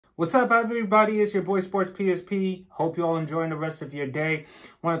What's up, everybody? It's your boy Sports PSP. Hope you all enjoying the rest of your day.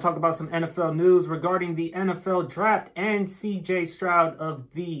 Want to talk about some NFL news regarding the NFL draft and CJ Stroud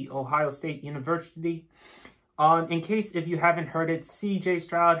of the Ohio State University. In case if you haven't heard it, CJ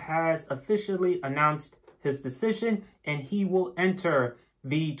Stroud has officially announced his decision and he will enter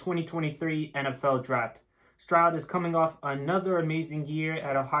the 2023 NFL draft. Stroud is coming off another amazing year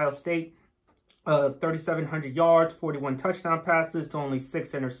at Ohio State. 3,700 yards, 41 touchdown passes to only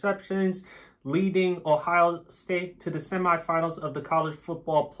 6 interceptions, leading Ohio State to the semifinals of the college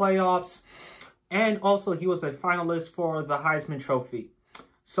football playoffs. And also, he was a finalist for the Heisman Trophy.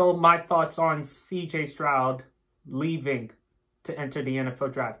 So my thoughts on CJ Stroud leaving to enter the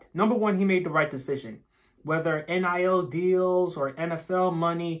NFL draft. Number one, he made the right decision. Whether NIL deals or NFL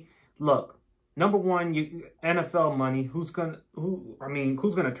money, look, number one, NFL money, who's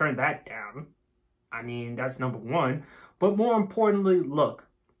gonna turn that down? I mean, that's number one. But more importantly, look,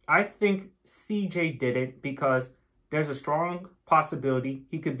 I think CJ did it because there's a strong possibility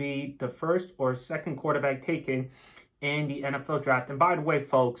he could be the first or second quarterback taken in the NFL draft. And by the way,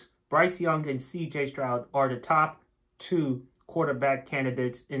 folks, Bryce Young and CJ Stroud are the top 2 quarterback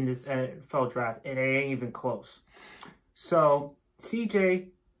candidates in this NFL draft. And they ain't even close. So CJ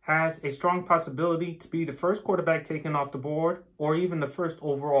has a strong possibility to be the first quarterback taken off the board or even the first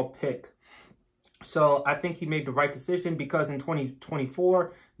overall pick. So I think he made the right decision because in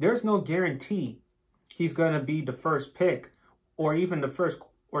 2024, there's no guarantee he's going to be the first pick or even the first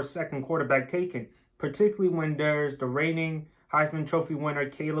or second quarterback taken, particularly when there's the reigning Heisman Trophy winner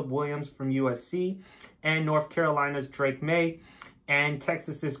Caleb Williams from USC and North Carolina's Drake May and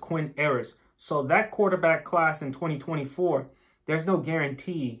Texas's Quinn Ewers. So that quarterback class in 2024, there's no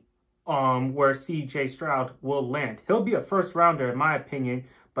guarantee where CJ Stroud will land. He'll be a first rounder in my opinion,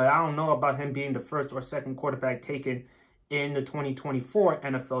 but I don't know about him being the first or second quarterback taken in the 2024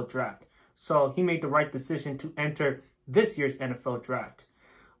 NFL draft. So he made the right decision to enter this year's NFL draft.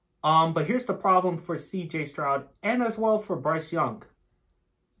 But here's the problem for CJ Stroud and as well for Bryce Young.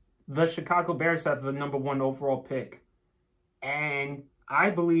 The Chicago Bears have the number 1 overall pick. And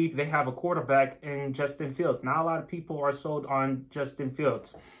I believe they have a quarterback in Justin Fields. Not a lot of people are sold on Justin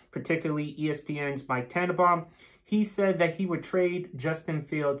Fields, particularly ESPN's Mike Tannenbaum. He said that he would trade Justin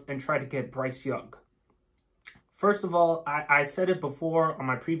Fields and try to get Bryce Young. First of all, I said it before on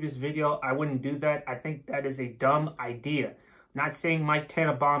my previous video. I wouldn't do that. I think that is a dumb idea. Not saying Mike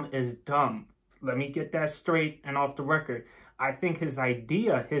Tannenbaum is dumb. Let me get that straight and off the record. I think his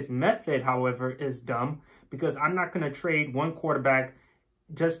idea, his method, however, is dumb because I'm not going to trade one quarterback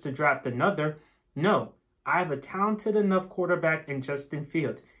just to draft another. No, I have a talented enough quarterback in Justin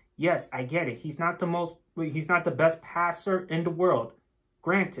Fields. Yes, I get it. He's not the best passer in the world.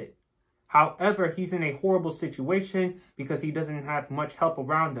 Granted. However, he's in a horrible situation because he doesn't have much help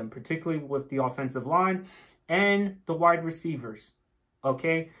around him, particularly with the offensive line and the wide receivers.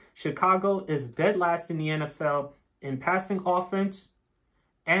 Okay? Chicago is dead last in the NFL in passing offense,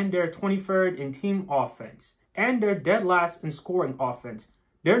 and they're 23rd in team offense, and they're dead last in scoring offense.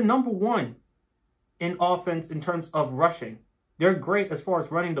 They're number 1 in offense in terms of rushing. They're great as far as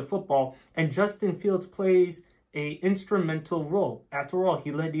running the football, and Justin Fields plays an instrumental role. After all,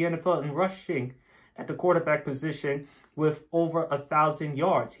 he led the NFL in rushing at the quarterback position with over 1,000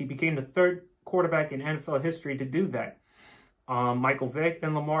 yards. He became the 3rd quarterback in NFL history to do that. Michael Vick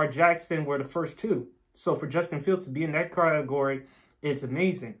and Lamar Jackson were the first 2. So for Justin Fields to be in that category, it's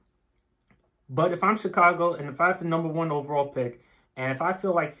amazing. But if I'm Chicago and if I have the number 1 overall pick, and if I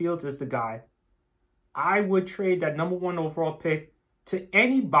feel like Fields is the guy, I would trade that number 1 overall pick to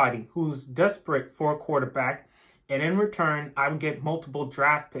anybody who's desperate for a quarterback. And in return, I would get multiple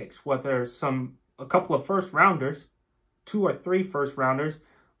draft picks, whether a couple of first rounders, 2 or 3 first rounders,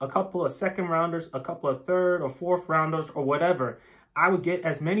 a couple of second rounders, a couple of third or fourth rounders, or whatever. I would get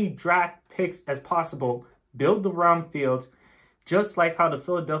as many draft picks as possible, build around Fields, just like how the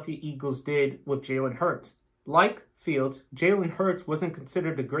Philadelphia Eagles did with Jalen Hurts. Like Fields, Jalen Hurts wasn't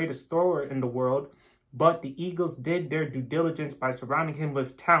considered the greatest thrower in the world, but the Eagles did their due diligence by surrounding him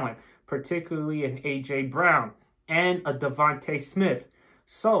with talent, particularly an A.J. Brown and a Devontae Smith.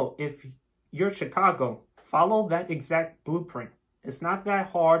 So if you're Chicago, follow that exact blueprint. It's not that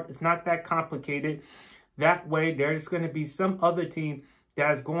hard. It's not that complicated. That way, there's going to be some other team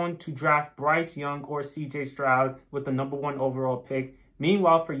that is going to draft Bryce Young or CJ Stroud with the number 1 overall pick.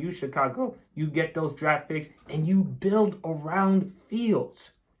 Meanwhile, for you, Chicago, you get those draft picks and you build around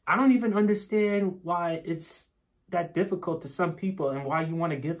Fields. I don't even understand why it's that difficult to some people and why you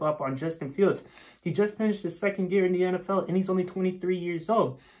want to give up on Justin Fields. He just finished his 2nd year in the NFL and he's only 23 years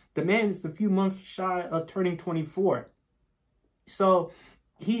old. The man is a few months shy of turning 24. So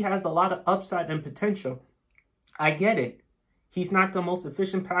he has a lot of upside and potential. I get it. He's not the most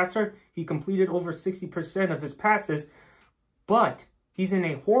efficient passer. He completed over 60% of his passes, but he's in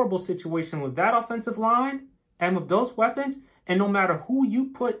a horrible situation with that offensive line and with those weapons. And no matter who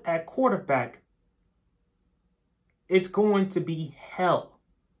you put at quarterback, it's going to be hell.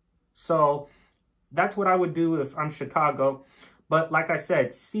 So that's what I would do if I'm Chicago. But like I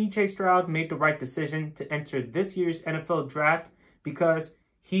said, CJ Stroud made the right decision to enter this year's NFL draft because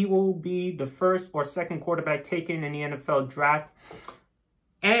he will be the first or second quarterback taken in the NFL draft.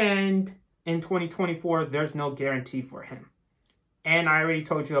 And in 2024, there's no guarantee for him. And I already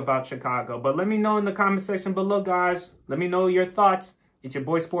told you about Chicago. But let me know in the comment section below, guys. Let me know your thoughts. It's your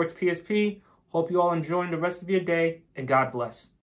boy Sports PSP. Hope you all enjoying the rest of your day, and God bless.